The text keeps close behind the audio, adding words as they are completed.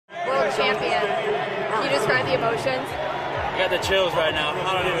champion. Can you describe the emotions? I got the chills right now.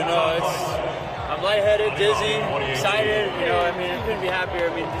 I don't even know. I'm lightheaded, dizzy, excited. You know, I mean, I couldn't be happier.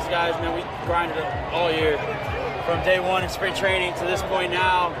 I mean, these guys, man, we grinded all year. From day one in spring training to this point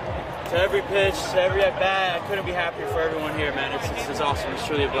now, to every pitch, to every at-bat, I couldn't be happier for everyone here, man. It's awesome. It's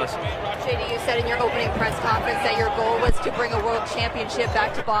truly a blessing. JD, you said in your opening press conference that your goal was to bring a world championship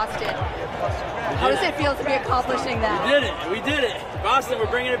back to Boston. How does it feel to be accomplishing that? We did it. We did it. Boston, we're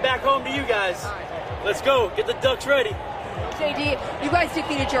bringing it back home to you guys. Let's go. Get the Ducks ready. JD, you guys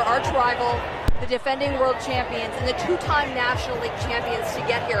defeated your arch rival, the defending world champions, and the two-time National League champions to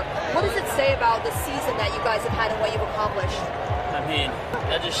get here. What does it say about the season that you guys have had and what you've accomplished? I mean,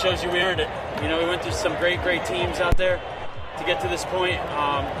 that just shows you we earned it. You know, we went through some great teams out there to get to this point.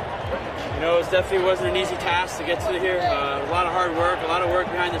 You know, it definitely wasn't an easy task to get to here. A lot of hard work, a lot of work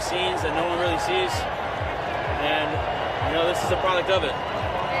behind the scenes that no one really sees. And, you know, this is a product of it.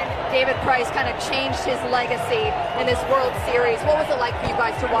 David Price kind of changed his legacy in this World Series. What was it like for you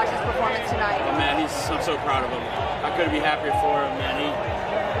guys to watch his performance tonight? Oh, man, I'm so proud of him. I couldn't be happier for him, man.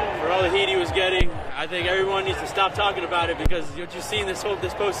 For all the heat he was getting, I think everyone needs to stop talking about it because what you've seen this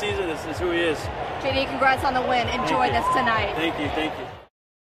postseason is who he is. JD, congrats on the win. Enjoy this tonight. Thank you.